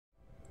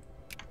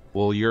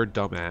Well, you're a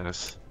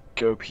dumbass.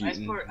 Go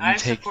Putin. You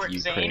take support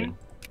Ukraine. Zane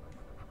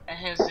and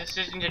his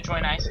decision to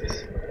join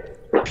ISIS.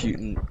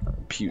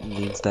 Putin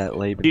needs that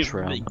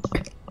Lebensraum.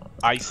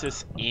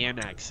 ISIS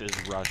annexes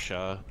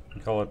Russia.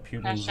 You call it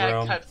Putin's Hashtag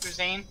realm. cut for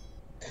Zane.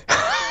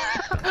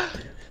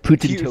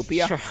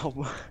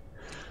 Putintopia.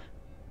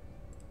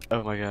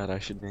 Oh my god, I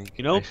should make.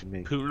 You know, I should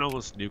make Putin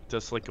almost nuked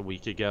us like a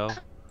week ago.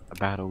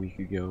 about a week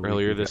ago.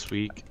 Earlier this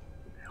week.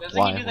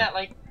 Doesn't he do that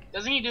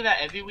Doesn't he do that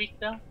every week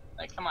though?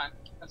 Like, come on,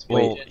 that's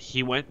Well, bullshit.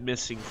 he went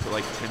missing for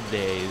like 10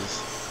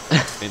 days,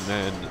 and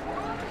then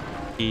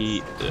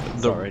he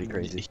already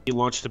crazy. He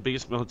launched the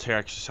biggest military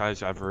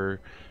exercise ever,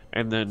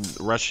 and then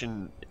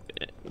Russian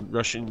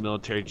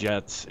military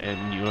jets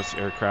and U.S.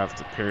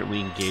 aircraft apparently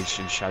engaged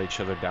and shot each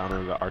other down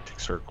over the Arctic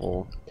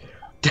Circle.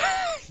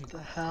 What the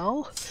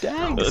hell?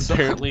 Dang.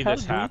 Apparently how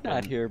this did we happened.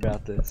 not hear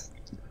about this?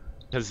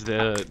 Because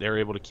they're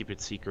able to keep it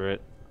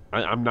secret.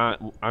 I'm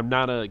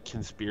not a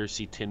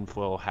conspiracy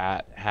tinfoil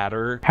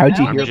hatter. How'd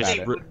you I hear don't about think it?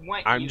 they would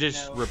want I'm you to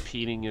just know.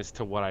 repeating as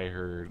to what I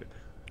heard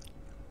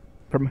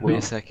From who? Wait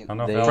a second. I don't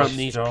know They if from Alex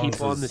these Jones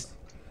people on is this.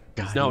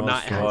 God, No, the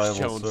not most Alex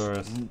reliable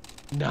Jones. source.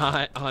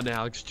 Not on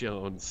Alex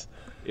Jones.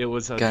 It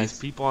was Guys. these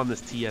people on this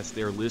TS.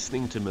 They were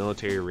listening to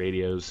military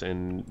radios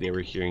and they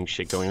were hearing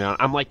shit going on.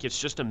 I'm like, it's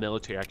just a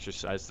military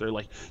exercise. They're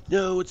like,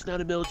 no, it's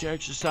not a military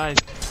exercise.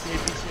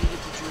 They've been saying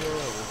it's a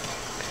drill.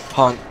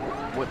 Han,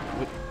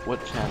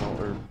 what channel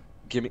or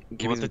give me want the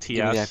give me the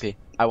TS? IP.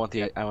 I want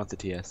the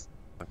TS.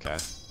 Okay.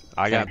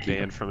 I got Thank you.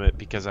 banned from it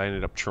because I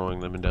ended up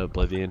trolling them into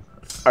oblivion.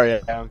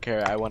 Alright, I don't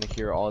care. I want to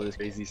hear all this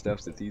crazy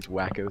stuff that these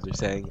wackos are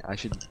saying. I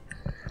should.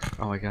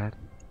 Oh my god.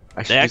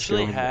 I should They just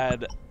actually go in-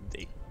 had.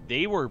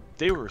 They were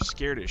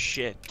scared as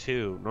shit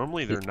too.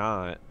 Normally they're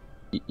not.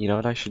 You know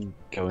what I should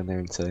go in there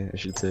and say? I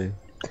should say,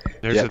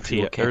 There's Yeah, a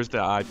people can't- there's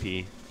the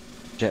IP.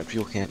 jet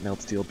fuel can't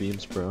melt steel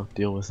beams, bro.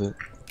 Deal with it.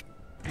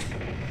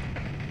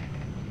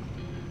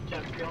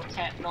 Jet fuel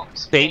can't melt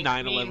Say space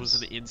 9/11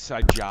 was an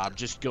inside job.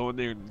 Just go in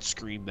there and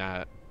scream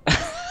that.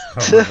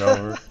 Over and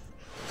over.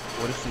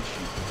 What if they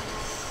shoot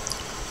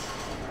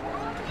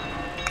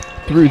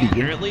Through the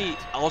Apparently,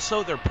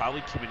 also they're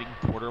probably committing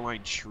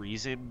borderline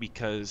treason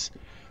because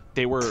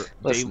they were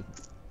Listen.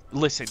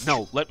 Listen,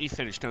 no, let me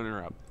finish. Don't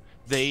interrupt.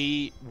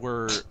 They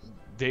were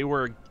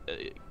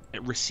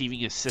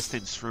receiving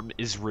assistance from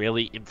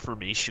Israeli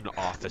information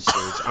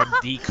officers on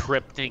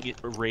decrypting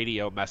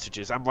radio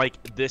messages. I'm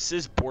like, this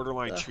is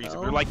borderline treason.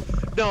 hell? They're like,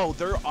 no,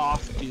 they're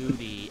off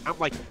duty. I'm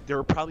like,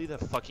 they're probably the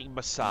fucking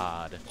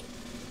Mossad.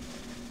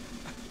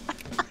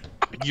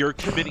 You're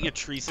committing a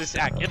treasonous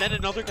act. And then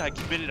another guy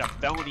committed a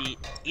felony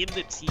in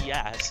the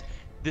TS.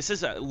 This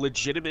is a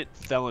legitimate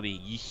felony.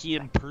 He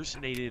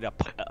impersonated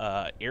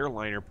a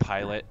airliner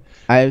pilot.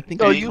 I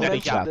think Oh, I you know that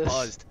he about got this.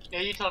 buzzed. Yeah,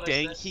 you told us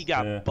Dang, this. he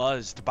got Yeah.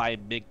 buzzed by a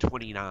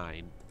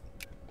MiG-29.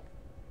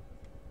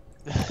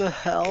 What the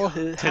hell To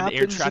the air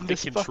happens in traffic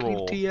this control.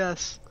 fucking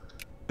TS?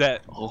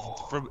 That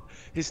Oh. from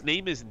his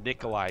name is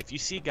Nikolai. If you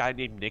see a guy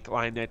named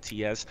Nikolai in that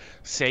TS,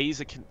 say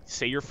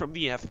say you're from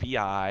the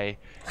FBI,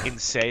 and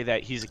say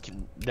that he's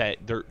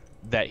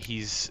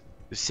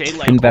say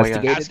like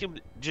Investigated? ask him,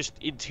 just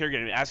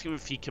interrogate him, ask him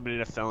if he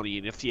committed a felony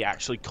and if he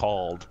actually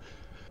called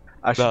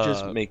I should the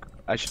just make.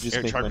 I should just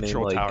air make my traffic name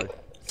control like. tower.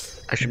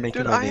 I should make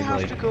Dude, my I name have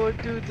like. to go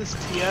and do this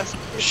TS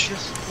and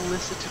just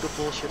listen to the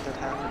bullshit that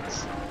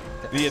happens.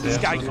 Yeah, this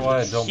guy. This is why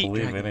I don't he-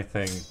 believe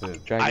anything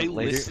that Dragon I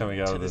later. listened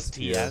coming out to of this this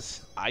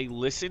TS. I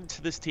listened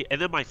to this TS,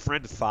 and then my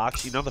friend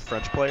Fox, you know the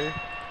French player.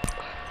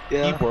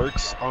 Yeah. He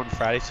works on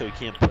Friday, so he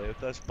can't play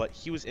with us. But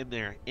he was in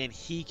there, and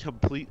he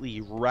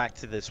completely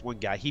wrecked this one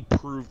guy. He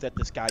proved that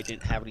this guy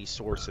didn't have any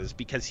sources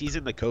because he's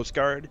in the Coast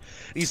Guard.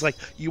 And he's like,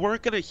 "You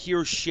aren't gonna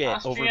hear shit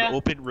over Austria? an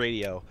open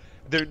radio.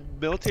 Their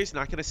military's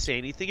not gonna say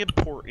anything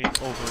important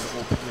over an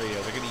open radio.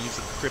 They're gonna use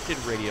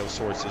encrypted radio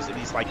sources." And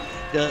he's like,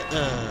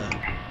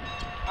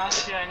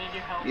 Honestly, I need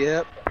your help.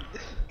 Yep.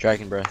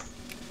 Dragon breath.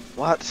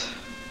 What?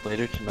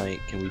 Later tonight,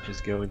 can we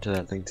just go into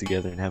that thing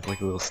together and have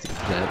like a little Steam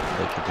chat,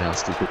 like about how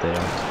stupid they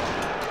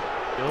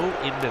are? Go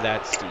into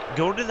that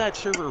go into that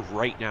server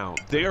right now.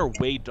 They are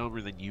way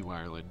dumber than you,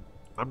 Ireland.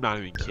 I'm not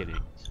even kidding.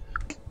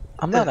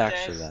 I'm not Yes.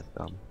 actually that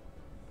dumb.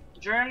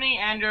 Germany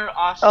and or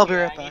Austria, I'll be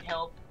right I back. need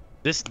help.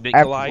 This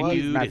Nikolai After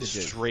these dude messages.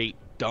 is straight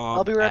dumb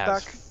I'll be right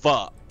as back.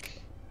 fuck.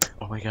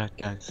 Oh my god,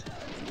 guys.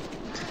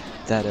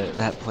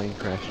 That plane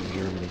crash in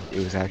Germany, it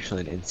was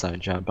actually an inside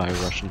job by a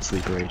Russian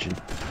sleeper agent.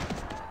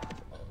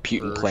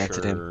 Putin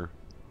planted him.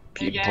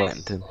 Hey, Putin guys.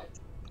 planted him.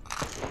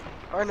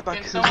 Alright, about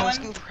Can who's someone-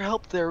 asking for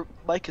help? Their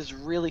mic is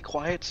really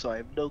quiet, so I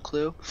have no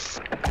clue.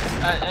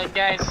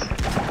 Guys,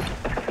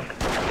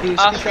 Can you speak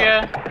up?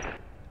 Austria,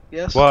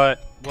 Yes? What?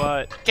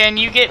 What? can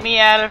you get me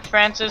out of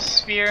France's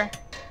sphere?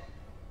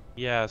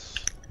 Yes.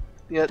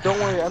 Yeah, don't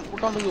worry, we're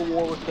going to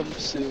war with them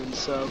soon,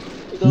 so...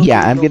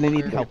 Yeah, I'm they'll gonna no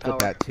need longer help have with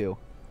power. that too.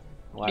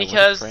 Why, what did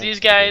Because France these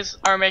do? guys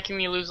are making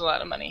me lose a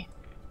lot of money.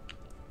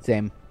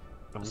 Same.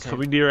 I'm Okay.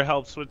 coming to your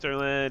help,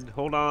 Switzerland.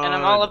 Hold on. And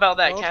I'm all about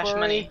that Don't cash worry,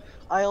 money.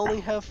 I only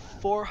have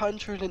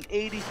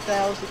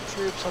 480,000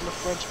 troops on the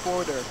French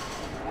border.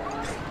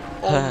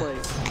 Only.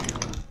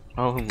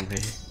 Only.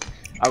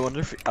 I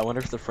wonder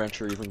if the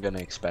French are even gonna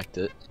expect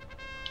it.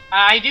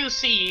 I do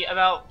see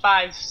about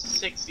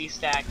 560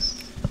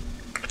 stacks.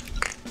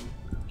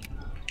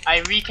 I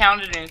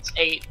recounted and it's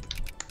 8.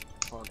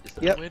 Hold on, is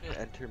there Yep. a way to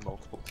enter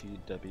multiple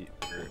TW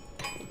or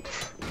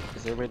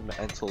is there a way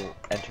to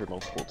enter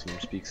multiple team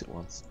speaks at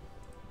once?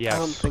 Yes. I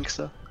don't think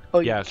so. Oh,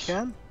 Yes. you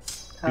can?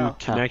 Do How?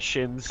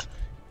 connections,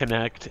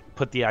 connect,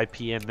 put the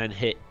IP in, then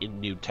hit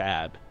in new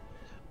tab.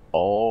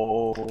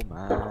 Oh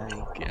my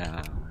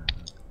god.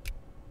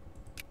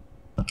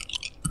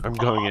 I'm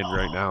going in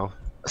right now.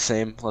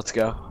 Same, let's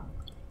go.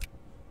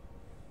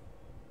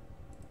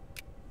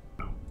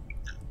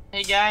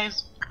 Hey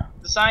guys,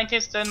 the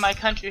scientists in my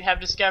country have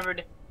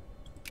discovered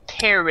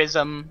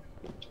terrorism.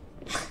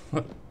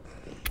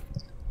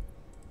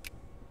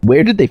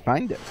 Where did they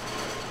find it?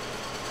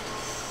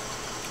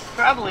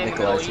 Probably in the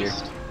Middle Nikolai's here.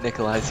 East.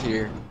 Nikolai's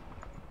here.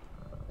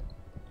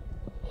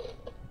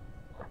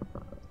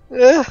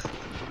 Eh,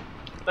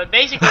 But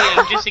basically,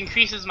 it just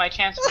increases my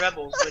chance of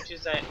rebels, which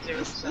is at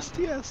 0%.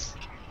 STS.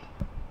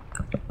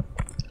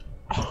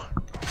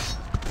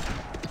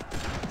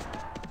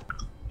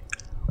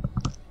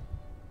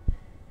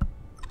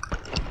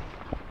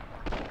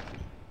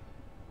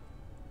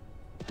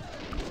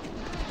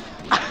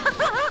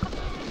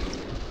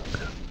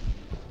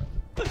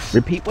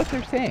 Repeat what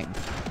they're saying.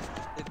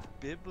 In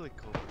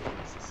biblical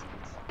purposes.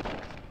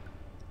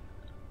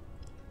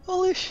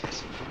 Holy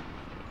shit.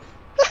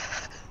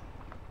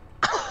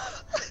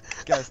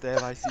 Guys, they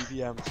have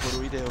ICBMs. What do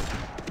we do?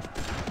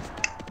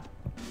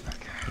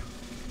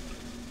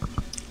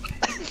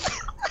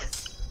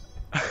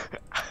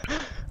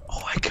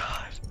 Oh my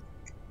god.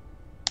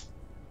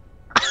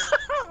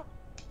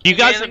 You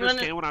guys Okay,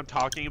 understand what I'm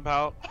talking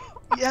about?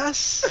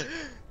 Yes.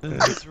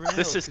 Israel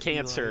This is could be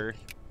cancer.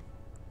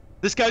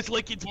 This guy's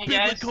like, it's Hey,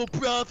 guys. biblical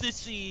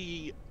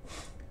prophecy.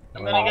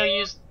 I'm gonna go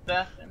use the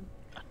bathroom.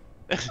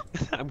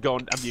 I'm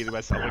muting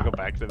myself and go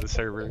back to the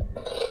server.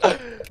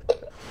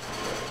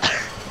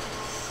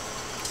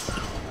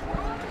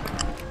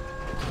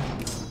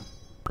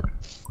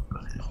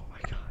 Oh my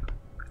god.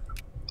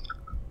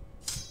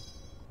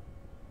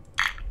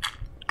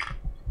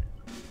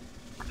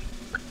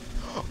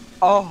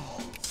 Oh.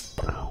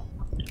 Oh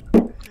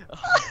my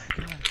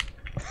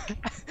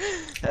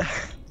god.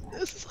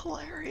 This is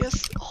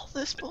hilarious. All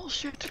this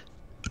bullshit.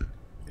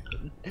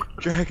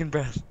 Dragon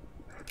breath.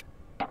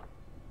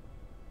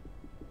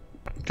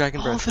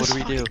 Dragon All breath, what this do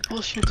we do? fucking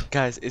bullshit.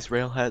 Guys,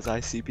 Israel has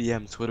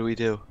ICBMs, what do we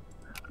do?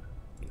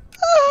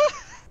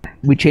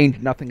 We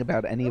changed nothing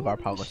about any of our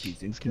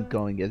policies and keep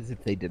going as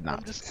if they did not.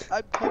 I'm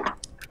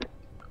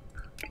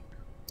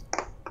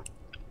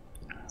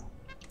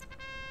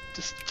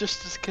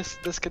just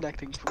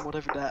disconnecting from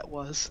whatever that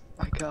was.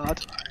 My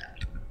god.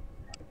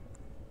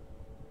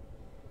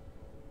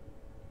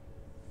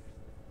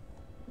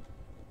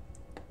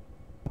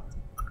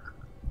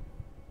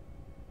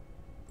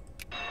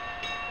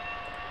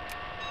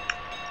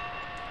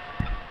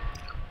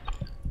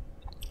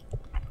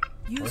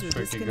 Wish User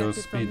I could go disconnected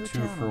from speed your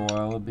 2 for a channel.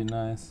 while, it'd be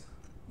nice.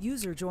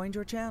 User joined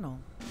your channel.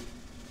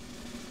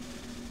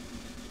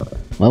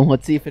 Well,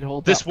 let's see if it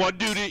holds This up. one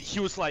dude, he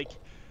was like,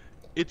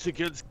 it's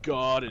against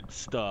God and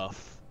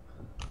stuff.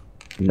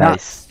 Not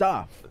Nice.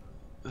 stuff.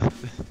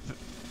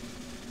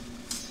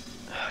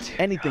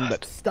 Anything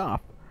but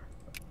stuff.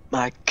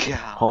 My god.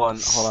 Hold on, I'm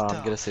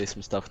Stuff. gonna say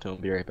some stuff to him,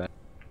 be right back.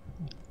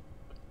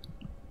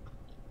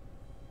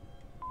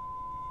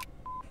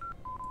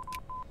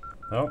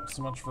 Oh,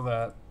 so much for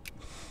that.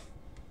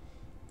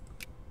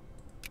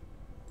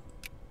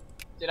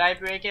 Did I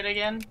break it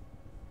again?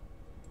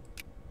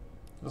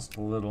 Just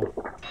a little.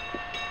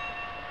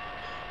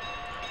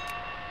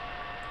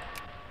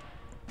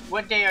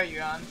 What day are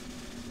you on?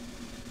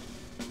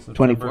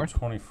 September 24th?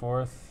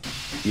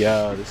 24th.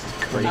 Yeah, this is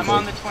crazy. I'm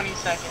on the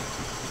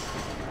 22nd.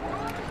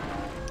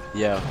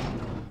 Yeah.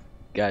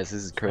 Guys,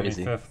 this is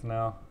crazy. 25th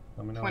now.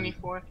 Let me know.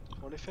 24th.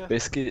 25th?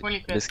 Biscuit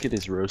 25th. Biscuit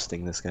is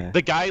roasting this guy.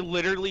 The guy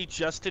literally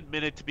just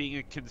admitted to being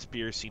a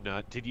conspiracy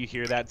nut. Did you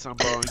hear that,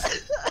 Sunbone?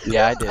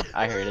 Yeah, I did.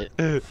 I heard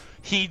it.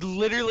 He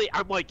literally,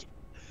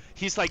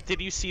 he's like, did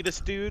you see this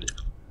dude?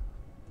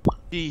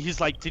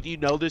 He's like, did you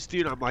know this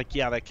dude? I'm like,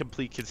 yeah, that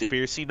complete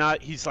conspiracy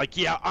nut. He's like,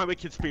 yeah, I'm a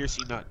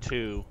conspiracy nut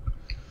too.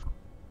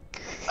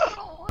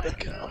 Oh my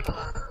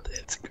god.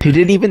 It's He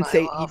didn't even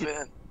say. I love He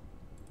it.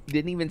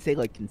 didn't even say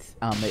like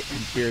a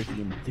conspiracy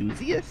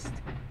enthusiast.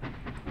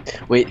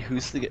 Wait,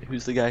 who's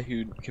the guy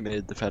who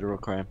committed the federal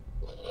crime?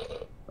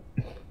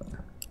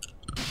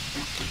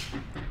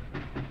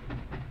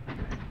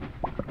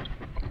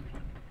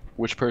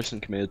 Which person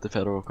committed the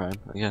federal crime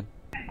again?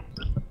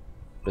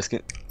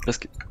 Biscuit.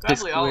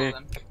 Probably all of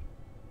them.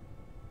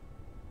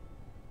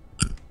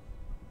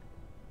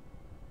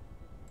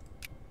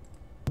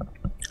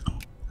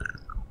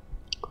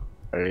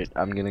 Alright,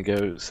 I'm gonna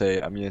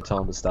tell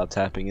him to stop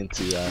tapping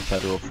into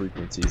federal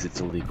frequencies, it's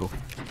illegal.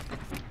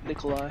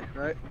 Nikolai,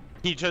 right?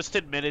 He just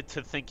admitted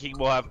to thinking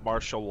we'll have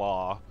martial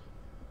law.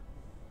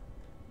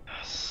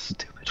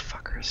 Stupid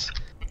fuckers.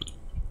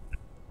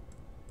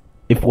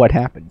 If what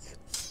happens?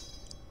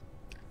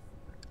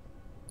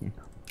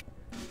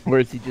 Or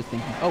is he just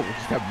thinking, oh, we'll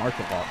just have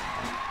martial law?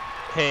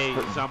 Hey,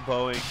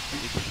 Zomboing,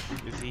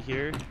 is he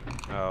here?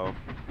 Oh.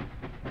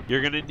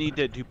 You're gonna need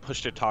to do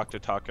push to talk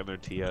on their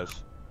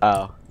TS.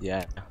 Oh,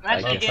 yeah. I'm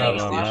actually Let's getting have a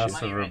a lot of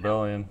massive money right now.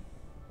 rebellion.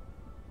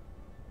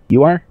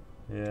 You are?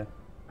 Yeah.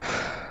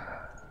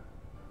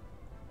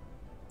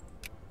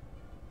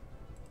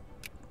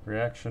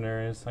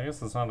 Reactionaries. I guess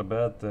that's not a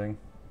bad thing.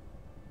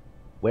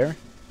 Where?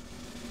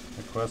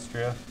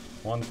 Equestria.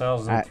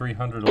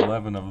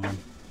 1,311 of them.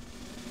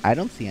 I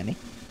don't see any.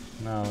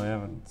 No, they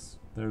haven't.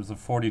 There's a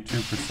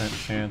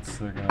 42% chance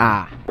they're gonna.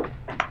 Ah.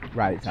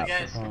 Rise So up.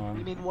 guys,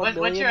 You mean What's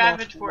 1 million, your not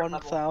average fort level?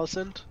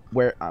 1,000?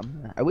 Where,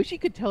 I wish you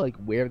could tell, like,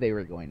 where they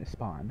were going to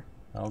spawn.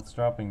 Oh, it's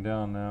dropping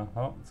down now.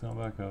 Oh, it's going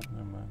back up.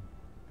 Never mind.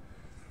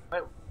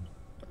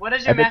 what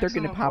is I your bet they're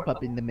maximum going to pop fort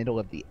up in level? the middle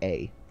of the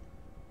A.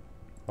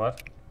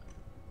 What?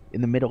 In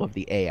the middle of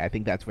the A. I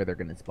think that's where they're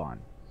going to spawn.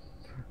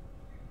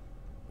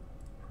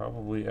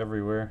 Probably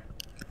everywhere.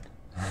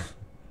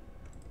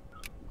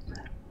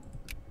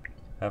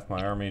 Half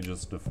my army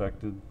just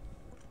defected.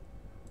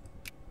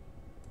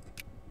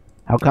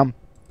 How come?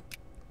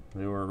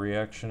 They were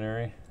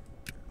reactionary.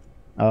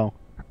 Oh.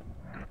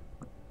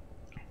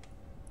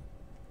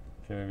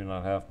 Okay, maybe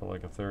not half, but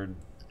like a third.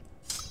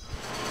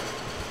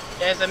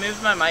 Guys, I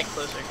moved my mic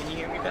closer. Can you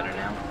hear me better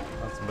now?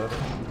 That's better.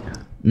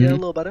 Yeah, a Mhm.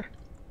 little better.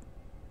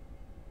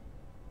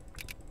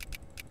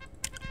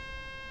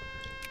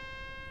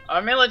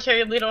 Our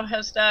military leader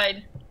has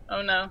died.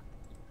 Oh no.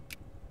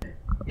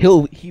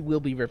 He will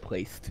be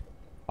replaced.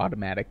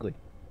 Automatically.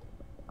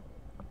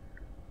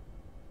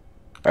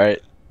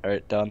 Alright,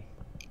 done.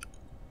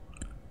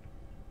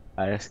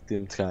 I asked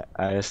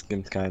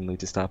him kindly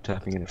to stop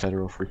tapping into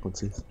federal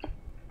frequencies.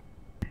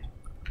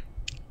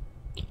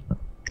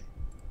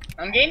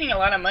 I'm gaining a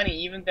lot of money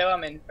even though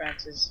I'm in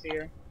France's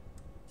sphere.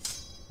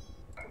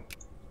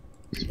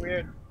 It's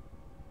weird.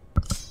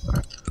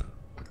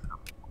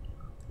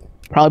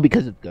 Probably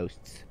because of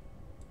ghosts.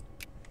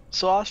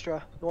 So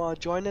Astra, you wanna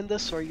join in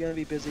this, or are you gonna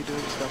be busy doing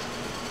stuff?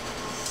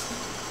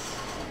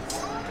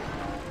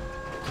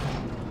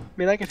 I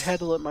mean, I could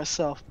handle it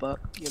myself, but,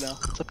 you know,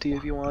 it's up to you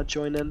if you wanna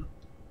join in.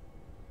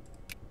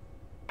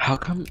 How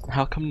come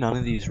none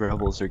of these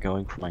rebels are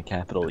going for my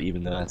capital,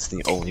 even though that's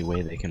the only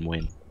way they can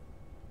win?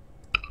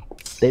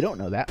 They don't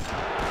know that.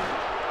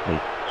 They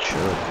should.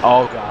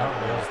 Oh Oh,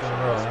 god. there's the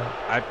rebellion.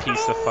 I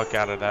pieced the fuck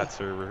out of that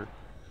server.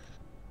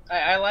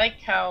 I like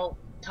how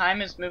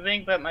time is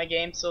moving, but my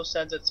game still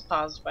says it's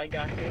paused by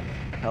Gaku.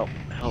 Help.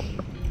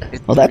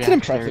 Well, that's an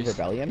impressive Reactionaries.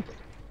 rebellion.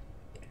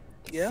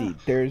 Yeah. See,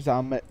 there's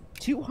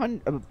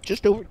 200,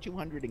 just over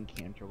 200 in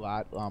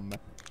Canterlot.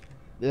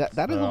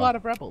 That is a lot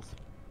of rebels.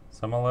 So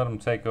I'm gonna let them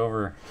take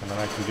over, and then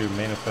I can do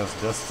Manifest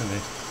Destiny.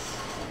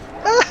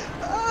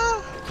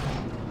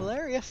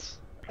 Hilarious.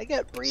 I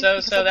get breathed So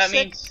because I'm that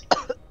sick. means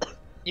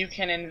you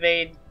can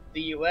invade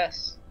the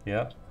US.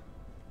 Yep.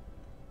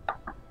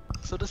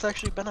 So this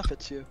actually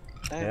benefits you.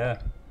 Dang.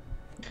 Yeah.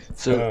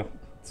 So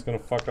It's gonna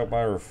fuck up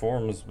my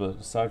reforms, but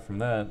aside from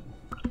that,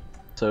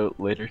 so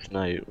later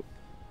tonight,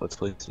 let's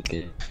play some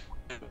games.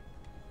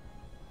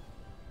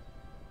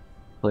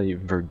 Play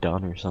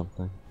Verdun or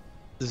something.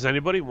 Does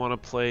anybody want to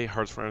play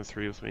Hearts of Iron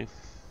 3 with me?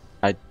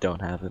 I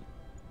don't have it.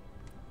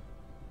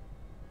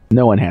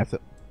 No one has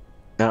it.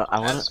 No, I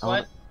That's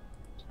what?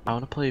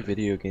 wanna play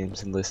video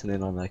games and listen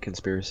in on that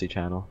conspiracy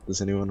channel.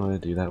 Does anyone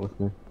want to do that with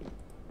me?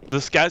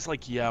 This guy's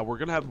like, yeah, we're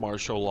gonna have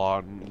martial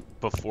law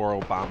before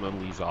Obama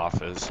leaves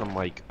office. I'm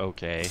like,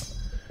 okay.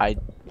 I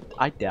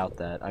doubt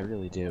that. I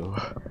really do.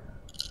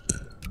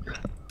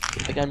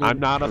 Like, I mean, I'm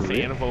not a for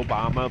fan real? of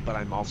Obama, but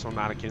I'm also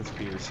not a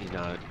conspiracy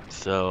nut.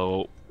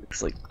 So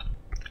It's like,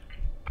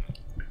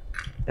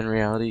 in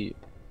reality,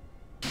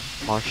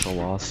 martial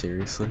law.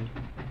 Seriously,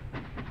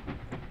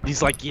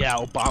 he's like, yeah,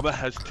 Obama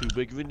has too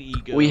big of an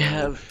ego. we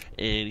have.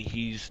 and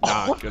he's Oh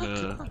not my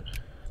gonna. God.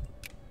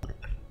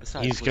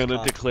 Besides He's gonna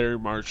Wisconsin, declare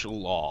martial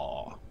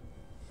law.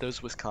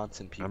 those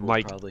Wisconsin people I'm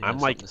like, probably have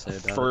something to say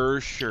about for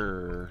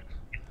sure.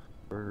 it.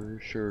 For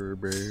sure,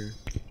 bro.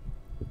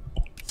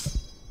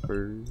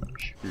 For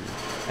sure.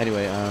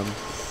 Anyway,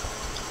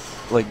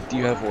 like, do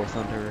you have War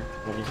Thunder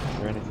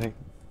or anything?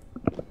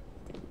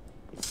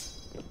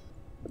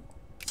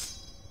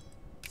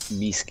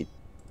 Biscuit.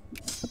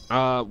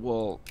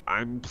 Well,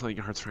 I'm playing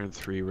Hearts of Iron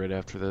 3 right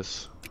after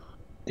this.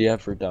 Do you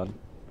have Verdun?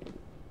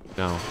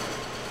 No.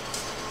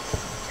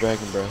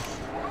 Dragon Breath.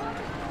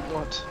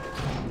 What?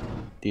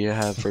 Do you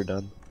have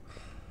Verdun?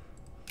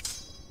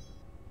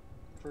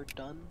 For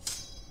done?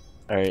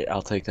 Alright,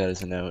 I'll take that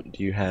as a note.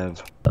 Do you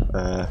have,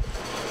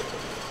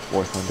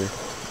 War Thunder?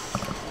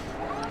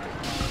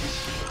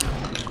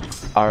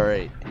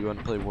 Alright, do you want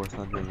to play War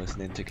Thunder and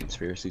listen into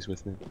conspiracies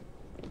with me?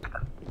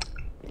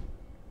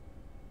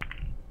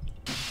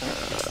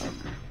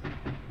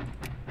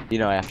 You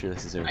know, after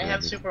this is over. I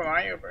have mean- Super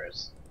Mario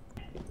Bros.